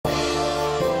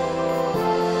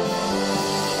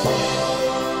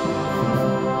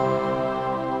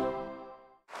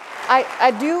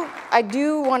I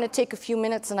do want to take a few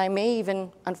minutes, and I may even,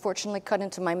 unfortunately, cut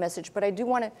into my message, but I do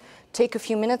want to take a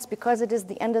few minutes because it is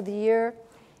the end of the year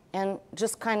and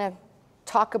just kind of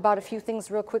talk about a few things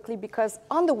real quickly, because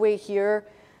on the way here,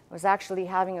 I was actually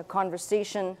having a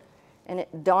conversation, and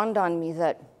it dawned on me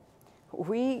that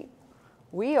we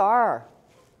are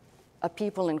a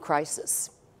people in crisis.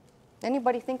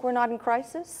 Anybody think we're not in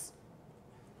crisis?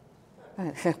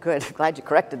 Good, glad you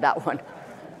corrected that one.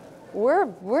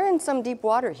 We're in some deep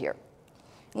water here.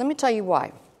 Let me tell you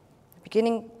why.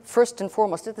 Beginning first and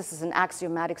foremost, this is an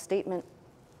axiomatic statement.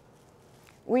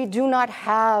 We do not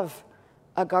have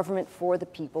a government for the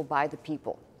people, by the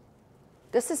people.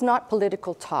 This is not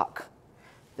political talk.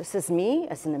 This is me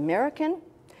as an American,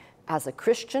 as a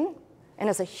Christian, and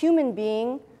as a human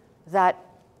being that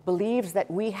believes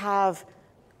that we have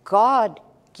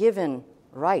God-given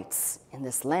rights in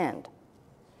this land.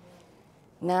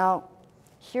 Now,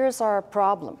 here's our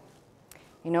problem.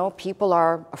 You know, people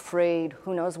are afraid.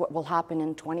 Who knows what will happen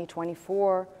in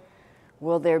 2024?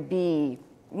 Will there be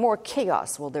more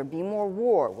chaos? Will there be more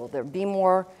war? Will there be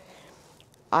more?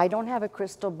 I don't have a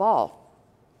crystal ball.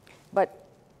 But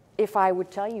if I would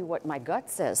tell you what my gut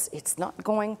says, it's not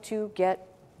going to get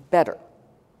better,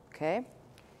 okay?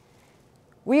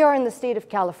 We are in the state of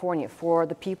California, for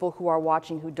the people who are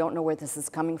watching who don't know where this is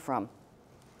coming from.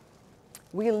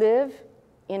 We live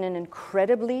in an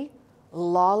incredibly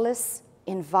lawless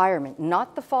environment,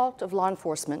 not the fault of law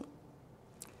enforcement,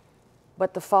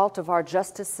 but the fault of our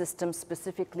justice system,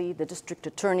 specifically the district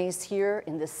attorneys here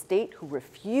in this state who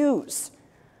refuse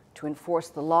to enforce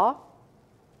the law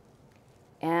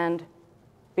and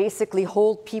basically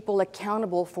hold people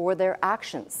accountable for their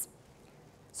actions.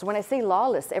 So when I say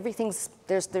lawless,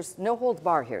 there's no holds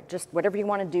bar here, just whatever you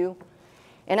want to do.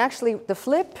 And actually, the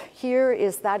flip here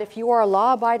is that if you are a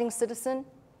law-abiding citizen,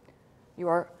 you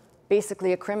are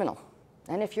basically a criminal.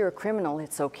 And if you're a criminal,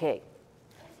 it's okay.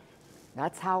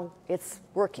 That's how it's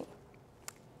working.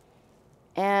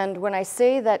 And when I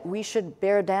say that we should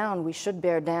bear down, we should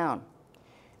bear down.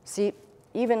 See,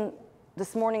 even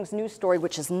this morning's news story,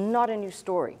 which is not a new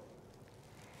story,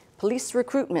 police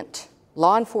recruitment,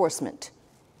 law enforcement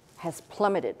has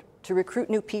plummeted to recruit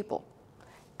new people.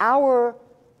 Our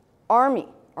army,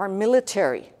 our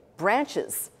military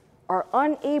branches are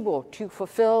unable to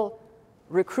fulfill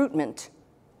recruitment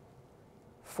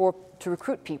to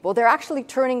recruit people. They're actually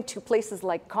turning to places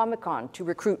like Comic-Con to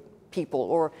recruit people,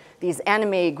 or these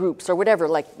anime groups or whatever.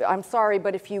 Like, I'm sorry,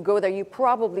 but if you go there, you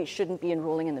probably shouldn't be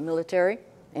enrolling in the military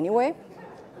anyway,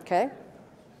 okay?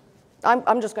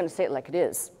 I'm just going to say it like it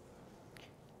is.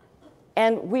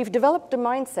 And we've developed a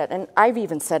mindset, and I've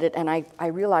even said it, and I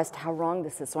realized how wrong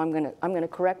this is, so I'm going to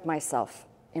correct myself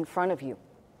in front of you.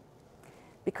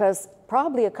 Because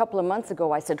probably a couple of months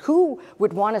ago, I said, who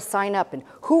would want to sign up and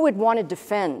who would want to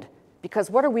defend?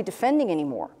 Because what are we defending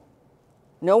anymore?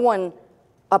 No one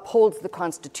upholds the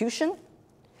Constitution.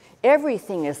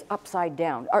 Everything is upside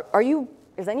down.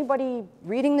 Is anybody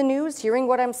reading the news, hearing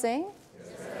what I'm saying?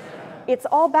 Yes. It's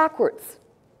all backwards.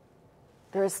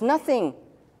 There is nothing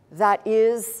that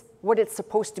is what it's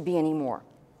supposed to be anymore.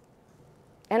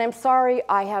 And I'm sorry,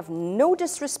 I have no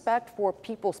disrespect for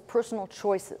people's personal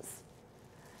choices,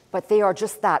 but they are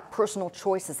just that, personal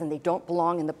choices, and they don't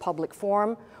belong in the public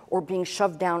forum or being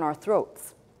shoved down our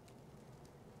throats.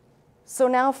 So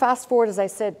now fast forward, as I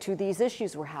said, to these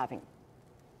issues we're having.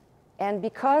 And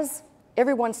because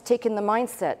everyone's taken the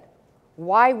mindset,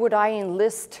 why would I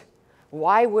enlist?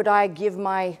 Why would I give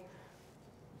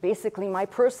basically my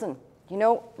person? You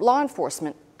know, law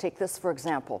enforcement, take this for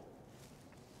example.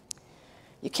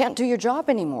 You can't do your job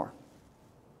anymore.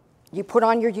 You put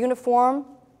on your uniform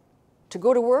to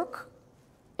go to work,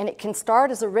 and it can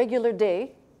start as a regular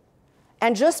day,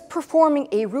 and just performing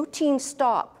a routine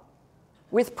stop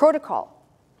with protocol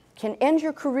can end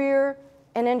your career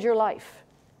and end your life.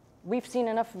 We've seen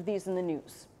enough of these in the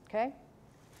news, okay?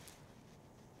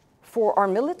 For our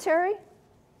military,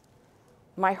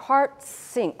 my heart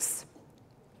sinks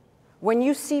when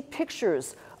you see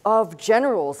pictures of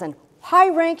generals and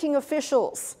high-ranking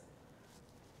officials,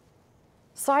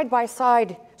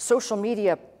 side-by-side social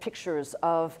media pictures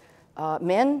of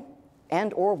men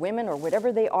and or women or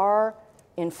whatever they are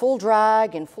in full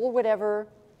drag, in full whatever.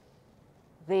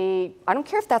 I don't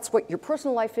care if that's what your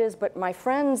personal life is, but my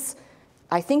friends,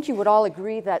 I think you would all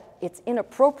agree that it's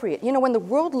inappropriate. You know, when the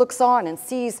world looks on and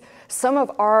sees some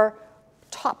of our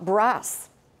top brass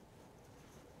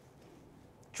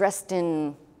dressed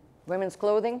in women's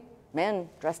clothing, men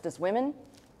dressed as women,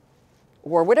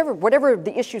 or whatever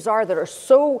the issues are that are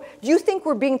so, do you think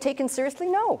we're being taken seriously?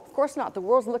 No, of course not. The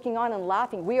world's looking on and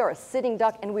laughing. We are a sitting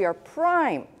duck, and we are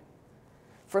prime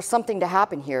for something to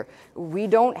happen here. We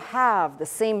don't have the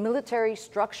same military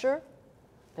structure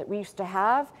that we used to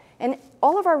have, and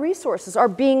all of our resources are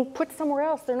being put somewhere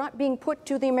else. They're not being put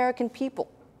to the American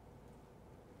people.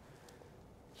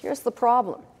 Here's the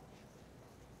problem.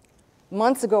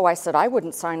 Months ago, I said I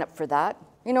wouldn't sign up for that.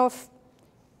 You know, if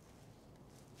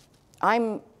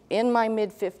I'm in my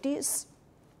mid-50s,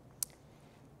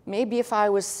 maybe if I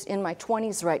was in my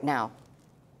 20s right now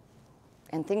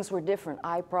and things were different,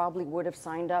 I probably would have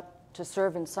signed up to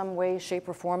serve in some way, shape,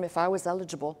 or form if I was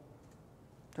eligible.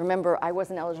 Remember, I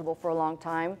wasn't eligible for a long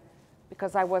time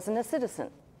because I wasn't a citizen.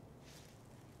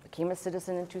 Became a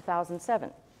citizen in 2007.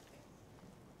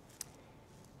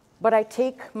 But I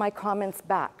take my comments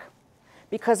back,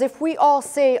 because if we all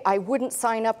say I wouldn't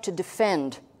sign up to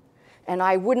defend and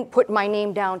I wouldn't put my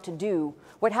name down to do,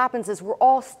 what happens is we're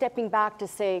all stepping back to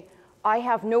say, I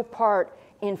have no part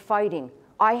in fighting.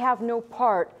 I have no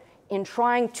part in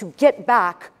trying to get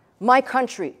back my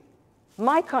country,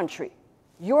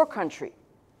 your country.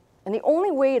 And the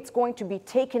only way it's going to be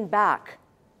taken back,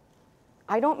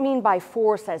 I don't mean by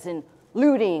force as in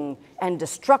looting and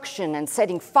destruction and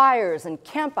setting fires and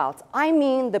campouts. I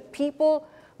mean the people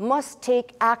must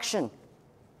take action.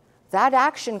 That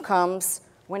action comes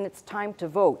when it's time to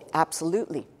vote,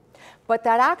 absolutely. But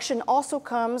that action also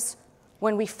comes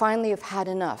when we finally have had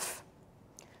enough.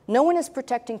 No one is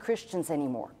protecting Christians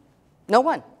anymore. No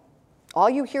one. All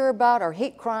you hear about are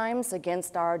hate crimes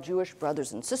against our Jewish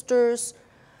brothers and sisters,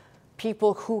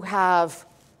 people who have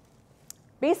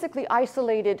basically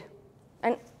isolated,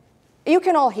 and you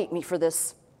can all hate me for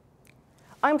this.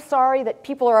 I'm sorry that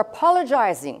people are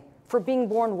apologizing for being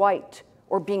born white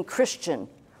or being Christian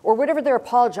or whatever they're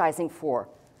apologizing for.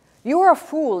 You are a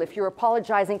fool if you're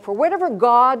apologizing for whatever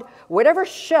God, whatever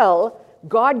shell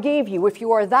God gave you. If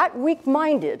you are that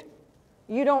weak-minded,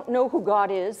 you don't know who God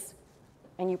is,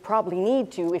 and you probably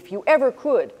need to, if you ever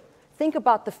could. Think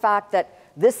about the fact that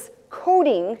this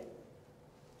coding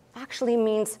actually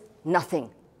means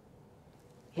nothing.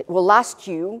 It will last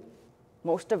you,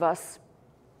 most of us,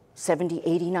 70,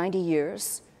 80, 90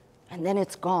 years, and then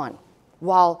it's gone.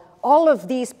 While all of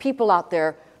these people out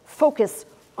there focus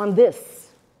on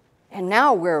this. And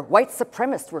now we're white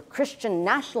supremacists, we're Christian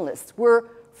nationalists, we're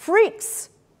freaks.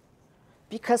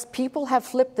 Because people have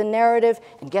flipped the narrative,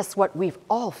 and guess what? We've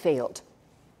all failed.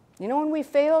 You know when we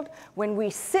failed? When we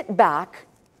sit back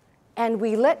and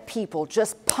we let people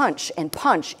just punch and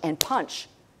punch and punch.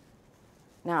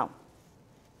 Now,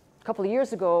 a couple of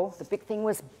years ago, the big thing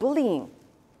was bullying.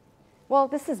 Well,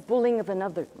 this is bullying of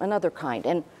another kind.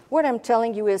 And what I'm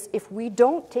telling you is, if we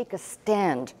don't take a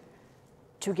stand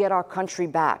to get our country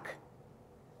back,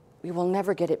 we will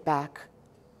never get it back.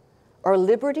 Our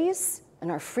liberties and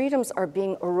our freedoms are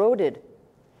being eroded.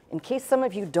 In case some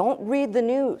of you don't read the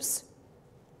news,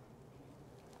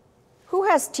 who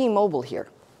has T-Mobile here?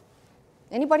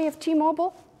 Anybody have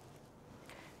T-Mobile?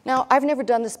 Now, I've never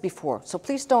done this before, so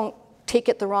please don't take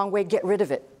it the wrong way, get rid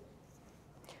of it.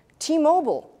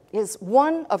 T-Mobile is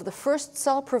one of the first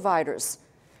cell providers.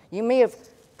 You may have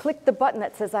clicked the button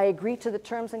that says, I agree to the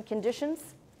terms and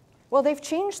conditions. Well, they've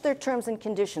changed their terms and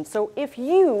conditions. So if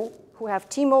you who have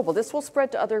T-Mobile, this will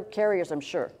spread to other carriers, I'm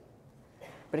sure.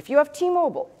 But if you have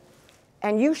T-Mobile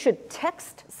and you should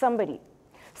text somebody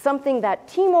something that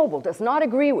T-Mobile does not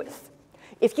agree with,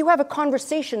 if you have a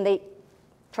conversation,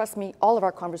 trust me, all of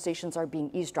our conversations are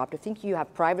being eavesdropped. I think you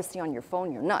have privacy on your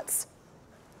phone, you're nuts.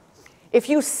 If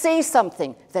you say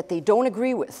something that they don't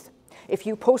agree with, if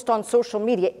you post on social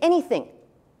media, anything,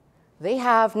 they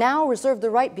have now reserved the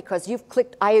right, because you've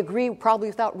clicked I agree, probably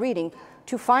without reading,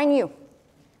 to fine you.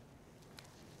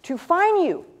 To fine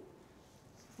you.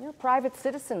 You're a private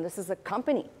citizen. This is a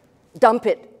company. Dump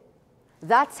it.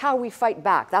 That's how we fight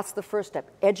back. That's the first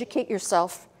step. Educate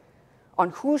yourself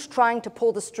on who's trying to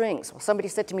pull the strings. Well, somebody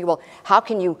said to me, well, how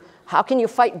can you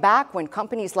fight back when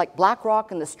companies like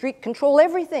BlackRock and the Street control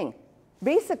everything?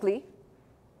 Basically,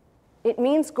 it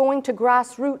means going to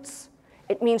grassroots.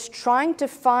 It means trying to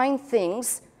find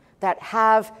things that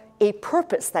have a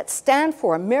purpose, that stand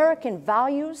for American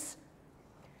values,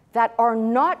 that are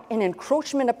not an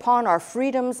encroachment upon our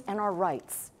freedoms and our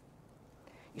rights.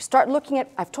 You start looking at,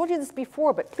 I've told you this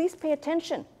before, but please pay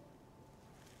attention.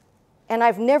 And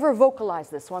I've never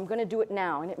vocalized this, so I'm going to do it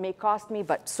now, and it may cost me,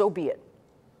 but so be it.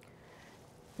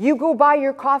 You go buy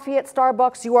your coffee at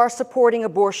Starbucks, you are supporting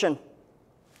abortion.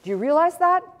 Do you realize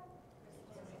that?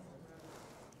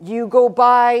 You go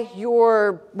buy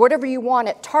your whatever you want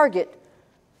at Target.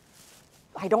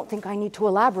 I don't think I need to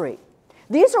elaborate.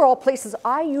 These are all places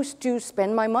I used to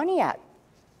spend my money at.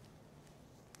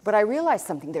 But I realized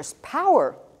something. There's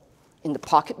power in the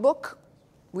pocketbook.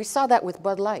 We saw that with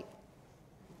Bud Light.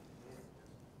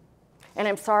 And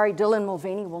I'm sorry, Dylan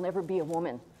Mulvaney will never be a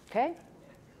woman, okay?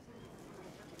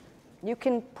 You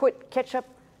can put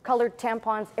ketchup-colored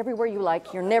tampons everywhere you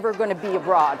like. You're never going to be a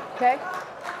broad, okay?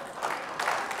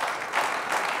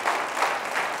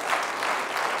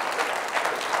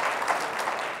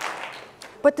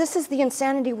 But this is the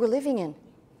insanity we're living in.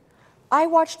 I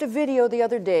watched a video the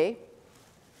other day.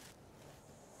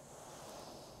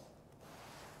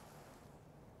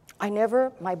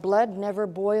 My blood never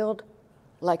boiled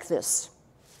like this.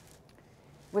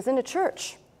 It was in a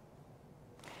church.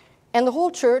 And the whole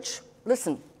church,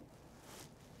 listen,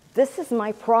 this is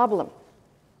my problem.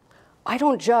 I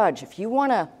don't judge. If you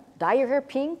want to dye your hair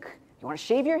pink, you want to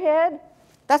shave your head,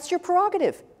 that's your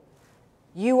prerogative.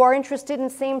 You are interested in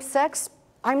same sex,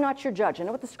 I'm not your judge. I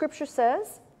know what the scripture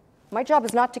says. My job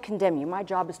is not to condemn you. My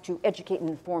job is to educate and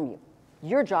inform you.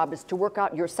 Your job is to work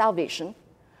out your salvation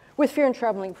with fear and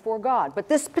trembling before God. But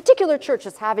this particular church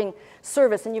is having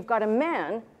service, and you've got a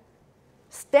man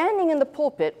standing in the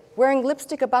pulpit wearing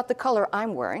lipstick about the color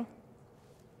I'm wearing,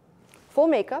 full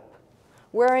makeup,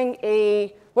 wearing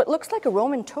what looks like a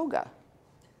Roman toga,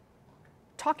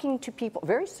 talking to people,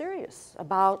 very serious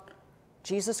about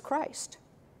Jesus Christ.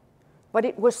 But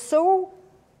it was so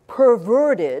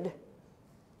perverted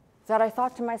that I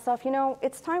thought to myself, you know,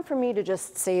 it's time for me to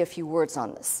just say a few words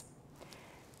on this.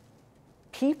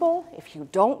 People, if you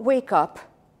don't wake up,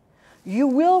 you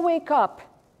will wake up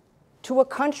to a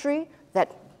country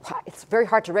that it's very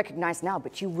hard to recognize now,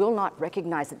 but you will not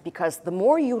recognize it, because the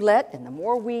more you let and the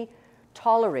more we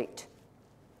tolerate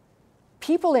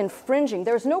people infringing,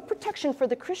 there's no protection for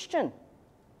the Christian.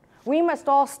 We must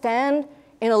all stand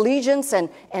in allegiance and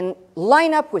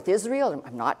line up with Israel.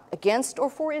 I'm not against or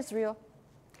for Israel.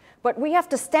 But we have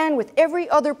to stand with every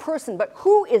other person. But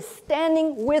who is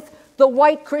standing with the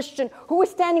white Christian? Who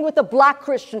is standing with the black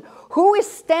Christian? Who is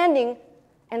standing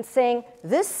and saying,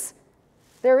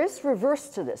 there is reverse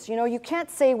to this? You know, you can't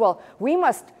say, well,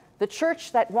 the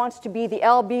church that wants to be the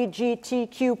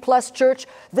LGBTQ plus church,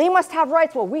 they must have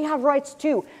rights. Well, we have rights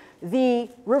too. The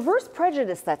reverse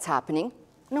prejudice that's happening,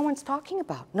 no one's talking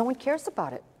about. No one cares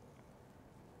about it.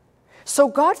 So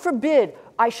God forbid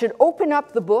I should open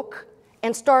up the book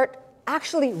and start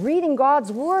actually reading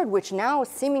God's word, which now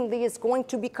seemingly is going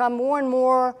to become more and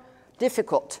more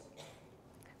difficult,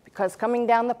 because coming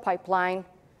down the pipeline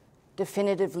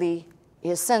definitively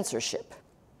is censorship.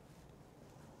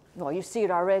 Well, you see it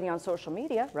already on social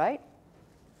media, right?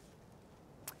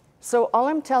 So all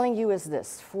I'm telling you is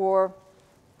this,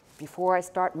 before I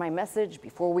start my message,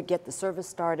 before we get the service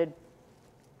started,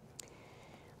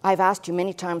 I've asked you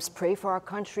many times, pray for our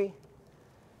country.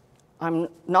 I'm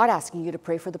not asking you to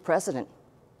pray for the president.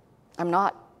 I'm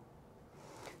not.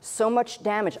 So much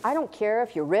damage. I don't care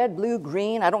if you're red, blue,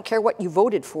 green. I don't care what you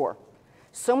voted for.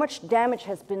 So much damage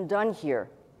has been done here.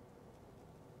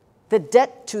 The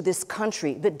debt to this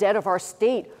country, the debt of our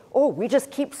state. Oh, we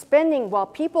just keep spending while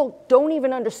people don't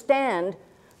even understand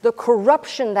the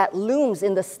corruption that looms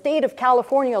in the state of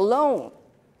California alone.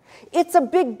 It's a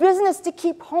big business to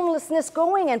keep homelessness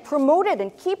going and promote it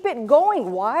and keep it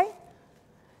going. Why?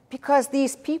 Because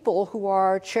these people who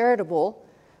are charitable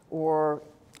or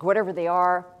whatever they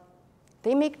are,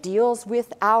 they make deals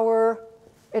with our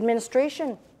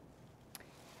administration.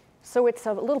 So it's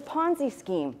a little Ponzi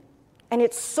scheme. And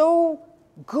it's so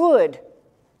good.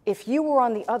 If you were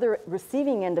on the other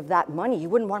receiving end of that money, you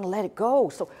wouldn't want to let it go.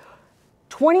 So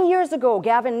 20 years ago,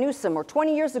 Gavin Newsom, or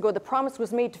 20 years ago, the promise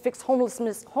was made to fix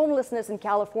homelessness in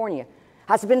California.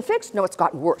 Has it been fixed? No, it's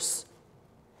gotten worse.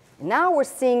 And now we're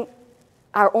seeing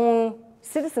our own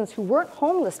citizens who weren't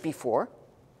homeless before,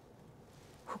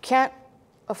 who can't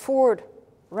afford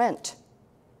rent,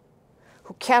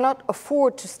 who cannot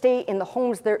afford to stay in the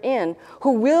homes they're in,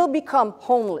 who will become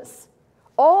homeless,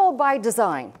 all by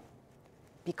design,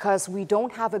 because we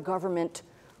don't have a government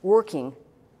working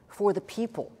for the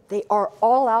people. They are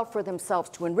all out for themselves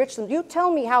to enrich them. You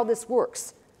tell me how this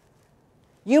works.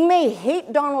 You may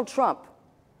hate Donald Trump,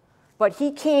 but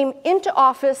he came into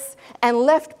office and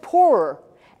left poorer,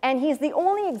 and he's the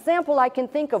only example I can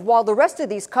think of, while the rest of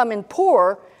these come in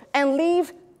poor and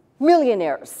leave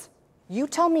millionaires. You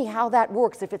tell me how that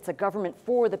works if it's a government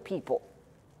for the people.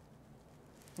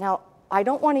 Now, I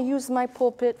don't want to use my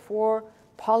pulpit for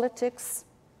politics,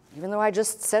 even though I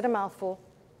just said a mouthful.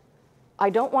 I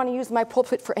don't want to use my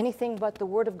pulpit for anything but the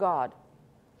Word of God.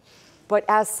 But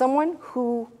as someone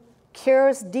who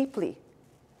cares deeply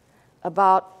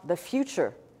about the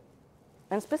future,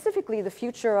 and specifically the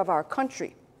future of our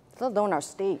country, let alone our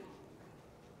state,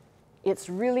 it's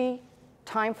really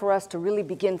time for us to really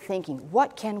begin thinking,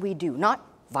 what can we do? Not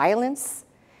violence,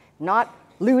 not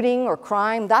looting or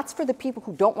crime. That's for the people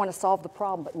who don't want to solve the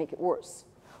problem but make it worse.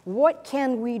 What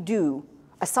can we do,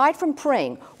 aside from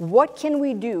praying, what can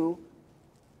we do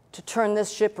to turn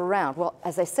this ship around? Well,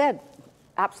 as I said,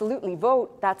 absolutely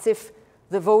vote. That's if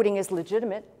the voting is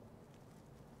legitimate.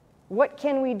 What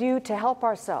can we do to help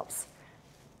ourselves?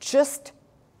 Just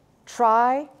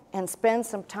try and spend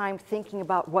some time thinking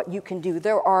about what you can do.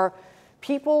 There are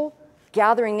people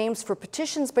gathering names for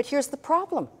petitions, but here's the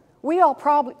problem.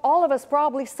 All of us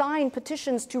probably signed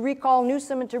petitions to recall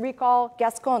Newsom and to recall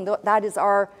Gascon. That is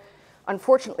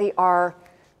unfortunately, our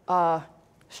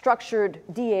structured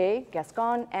DA,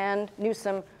 Gascon, and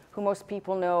Newsom, who most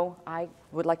people know. I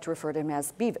would like to refer to him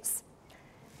as Beavis.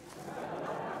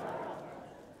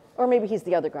 Or maybe he's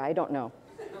the other guy, I don't know.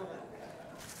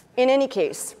 In any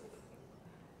case,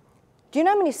 do you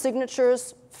know how many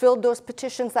signatures filled those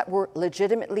petitions that were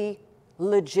legitimately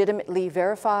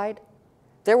verified?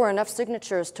 There were enough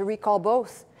signatures to recall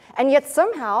both. And yet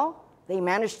somehow they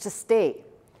managed to stay.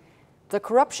 The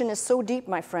corruption is so deep,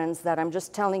 my friends, that I'm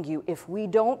just telling you, if we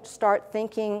don't start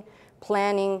thinking,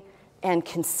 planning, and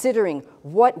considering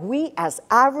what we as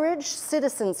average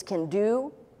citizens can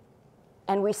do,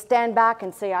 and we stand back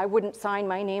and say, I wouldn't sign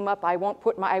my name up, I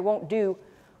won't do,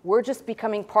 we're just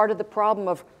becoming part of the problem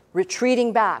of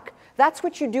retreating back. That's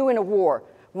what you do in a war.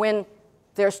 When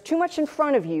there's too much in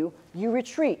front of you, you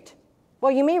retreat.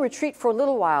 Well, you may retreat for a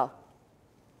little while,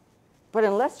 but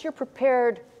unless you're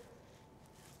prepared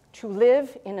to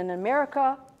live in an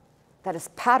America that is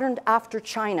patterned after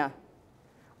China,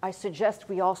 I suggest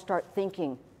we all start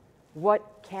thinking,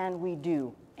 what can we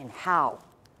do and how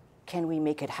can we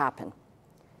make it happen?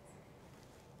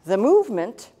 The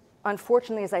movement,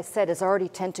 unfortunately, as I said, is already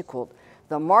tentacled.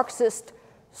 The Marxist,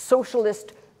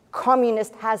 socialist,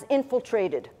 communist has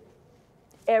infiltrated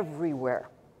everywhere.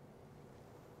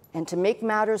 And to make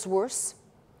matters worse,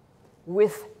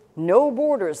 with no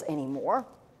borders anymore,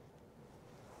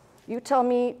 you tell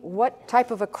me what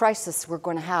type of a crisis we're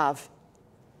going to have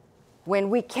when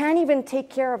we can't even take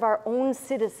care of our own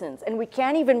citizens and we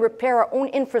can't even repair our own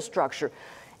infrastructure.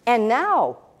 And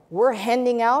now we're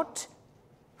handing out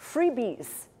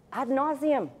freebies ad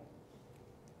nauseum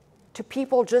to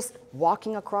people just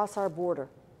walking across our border.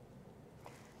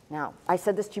 Now, I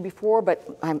said this to you before,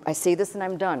 but I say this and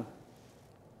I'm done.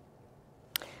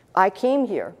 I came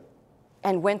here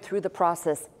and went through the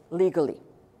process legally.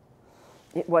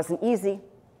 It wasn't easy.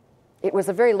 It was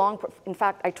a very long, in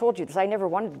fact, I told you this, I never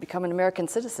wanted to become an American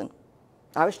citizen.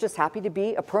 I was just happy to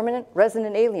be a permanent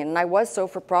resident alien, and I was so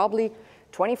for probably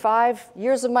 25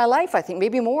 years of my life, I think,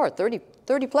 maybe more, 30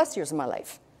 plus years of my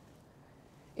life.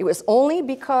 It was only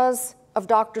because of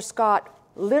Dr. Scott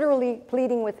literally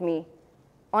pleading with me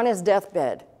on his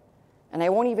deathbed, and I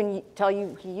won't even tell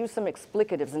you, he used some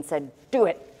explicatives and said, do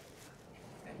it.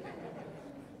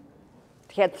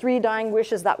 He had 3 dying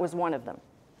wishes, that was one of them,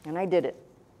 and I did it.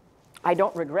 I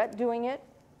don't regret doing it,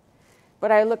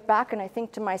 but I look back and I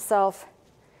think to myself,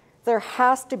 there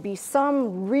has to be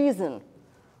some reason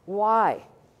why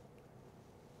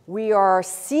we are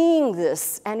seeing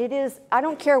this, and it is, I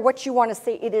don't care what you want to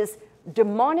say, it is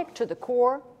demonic to the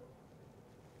core,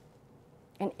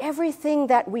 and everything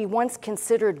that we once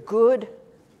considered good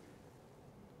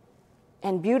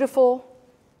and beautiful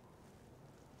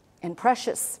and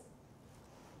precious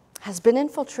has been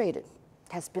infiltrated,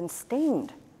 has been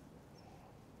stained.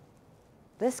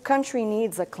 This country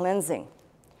needs a cleansing.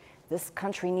 This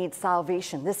country needs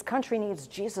salvation. This country needs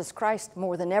Jesus Christ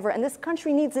more than ever. And this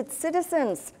country needs its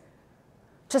citizens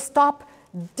to stop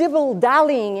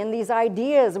dibble-dallying in these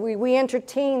ideas. We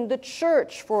entertain the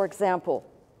church, for example.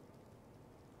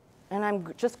 And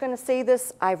I'm just going to say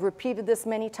this, I've repeated this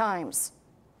many times.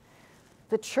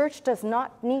 The church does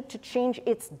not need to change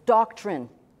its doctrine.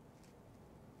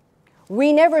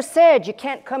 We never said you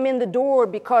can't come in the door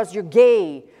because you're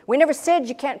gay. We never said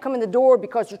you can't come in the door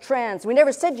because you're trans. We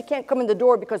never said you can't come in the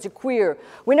door because you're queer.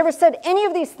 We never said any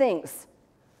of these things.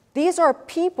 These are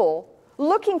people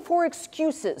looking for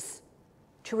excuses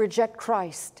to reject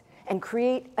Christ and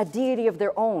create a deity of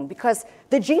their own, because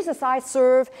the Jesus I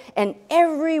serve and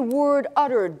every word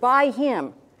uttered by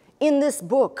him in this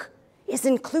book is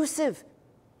inclusive.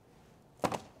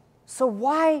 So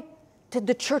why did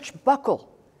the church buckle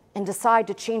and decide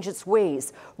to change its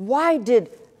ways? Why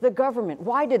did the government,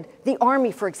 why did the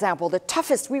army, for example, the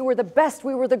toughest, we were the best,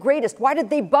 we were the greatest, why did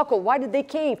they buckle? Why did they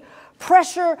cave?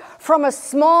 Pressure from a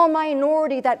small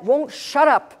minority that won't shut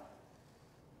up.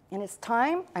 And it's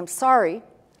time, I'm sorry,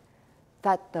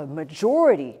 that the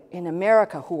majority in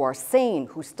America who are sane,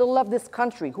 who still love this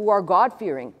country, who are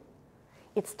God-fearing,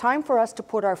 it's time for us to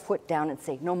put our foot down and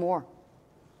say, no more.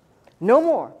 No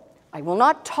more. I will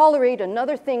not tolerate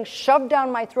another thing shoved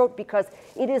down my throat because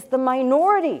it is the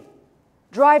minority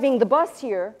driving the bus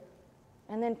here,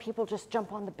 and then people just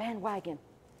jump on the bandwagon.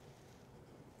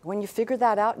 When you figure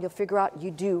that out, you'll figure out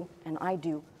you do, and I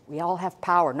do. We all have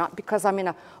power, not because I'm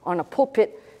on a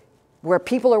pulpit where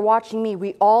people are watching me.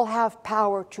 We all have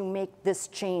power to make this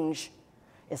change.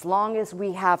 As long as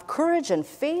we have courage and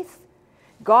faith,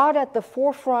 God at the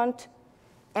forefront,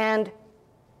 and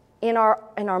in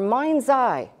our mind's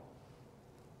eye,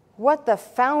 what the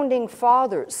founding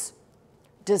fathers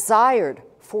desired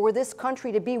for this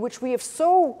country to be, which we have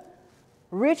so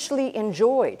richly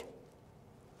enjoyed,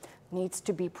 needs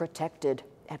to be protected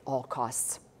at all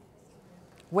costs.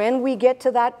 When we get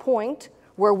to that point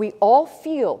where we all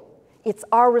feel it's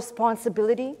our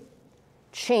responsibility,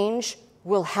 change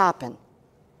will happen.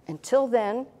 Until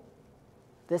then,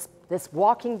 this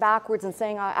walking backwards and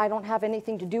saying, I don't have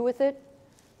anything to do with it,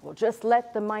 will just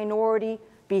let the minority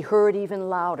be heard even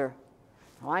louder.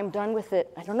 Now, I'm done with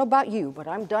it. I don't know about you, but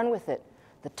I'm done with it.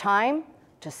 The time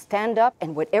to stand up,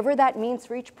 and whatever that means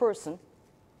for each person,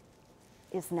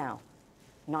 is now.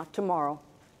 Not tomorrow,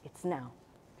 it's now.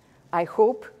 I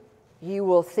hope you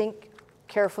will think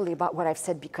carefully about what I've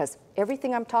said, because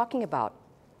everything I'm talking about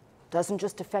doesn't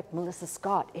just affect Melissa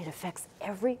Scott. It affects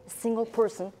every single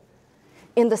person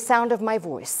in the sound of my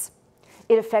voice.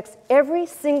 It affects every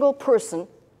single person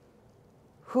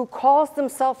who calls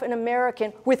themselves an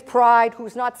American with pride,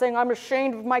 who's not saying, I'm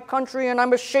ashamed of my country, and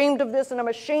I'm ashamed of this, and I'm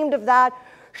ashamed of that.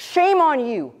 Shame on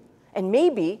you. And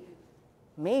maybe,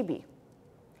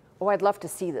 oh, I'd love to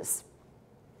see this.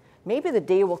 Maybe the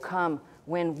day will come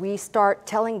when we start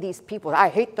telling these people, I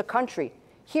hate the country.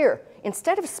 Here,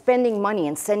 instead of spending money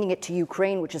and sending it to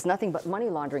Ukraine, which is nothing but money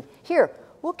laundering, here,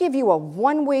 we'll give you a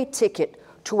one-way ticket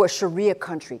to a Sharia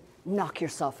country. Knock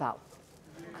yourself out.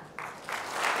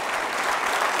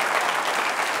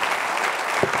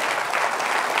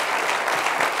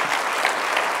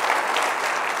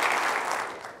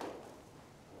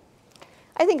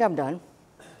 I think I'm done.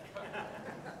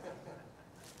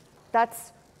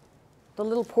 That's the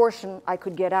little portion I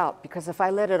could get out, because if I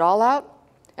let it all out,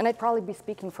 and I'd probably be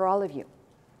speaking for all of you.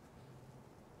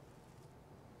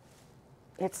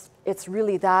 It's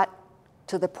really that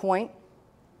to the point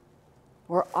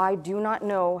where I do not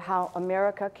know how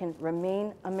America can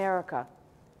remain America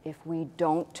if we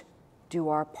don't do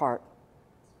our part.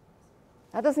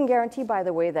 That doesn't guarantee, by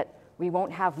the way, that we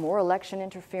won't have more election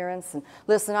interference. And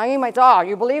listen, you might,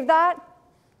 you believe that?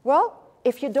 Well,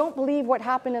 if you don't believe what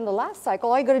happened in the last cycle,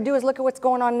 all you got to do is look at what's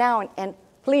going on now. And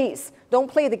please,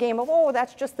 don't play the game of, oh,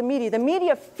 that's just the media. The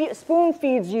media spoon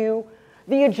feeds you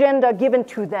the agenda given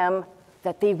to them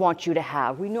that they want you to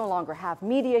have. We no longer have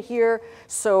media here.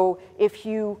 So if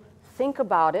you think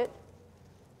about it,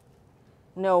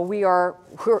 no, we're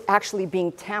actually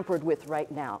being tampered with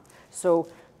right now. So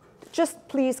just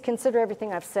please consider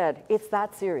everything I've said. It's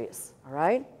that serious, all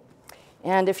right?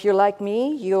 And if you're like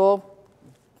me, you'll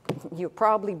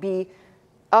probably be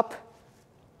up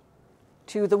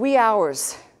to the wee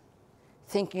hours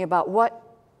thinking about what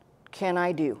can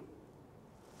I do.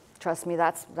 Trust me,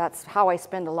 that's how I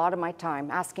spend a lot of my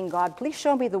time, asking God, please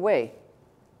show me the way.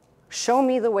 Show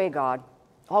me the way, God.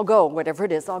 I'll go, whatever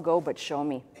it is, I'll go, but show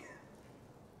me.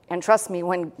 And trust me,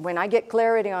 when I get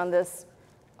clarity on this,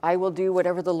 I will do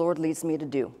whatever the Lord leads me to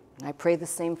do. And I pray the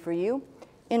same for you,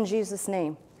 in Jesus'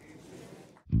 name.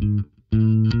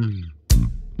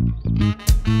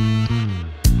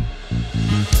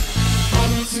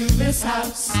 To this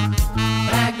house,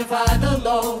 magnify the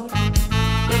Lord,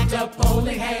 lift up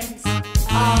holy hands,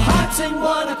 our hearts in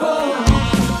one accord,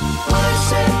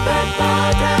 worship and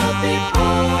bow down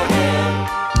before Him,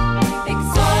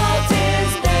 exalt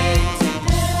His name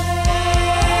today.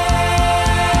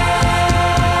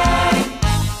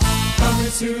 Come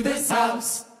into this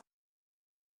house,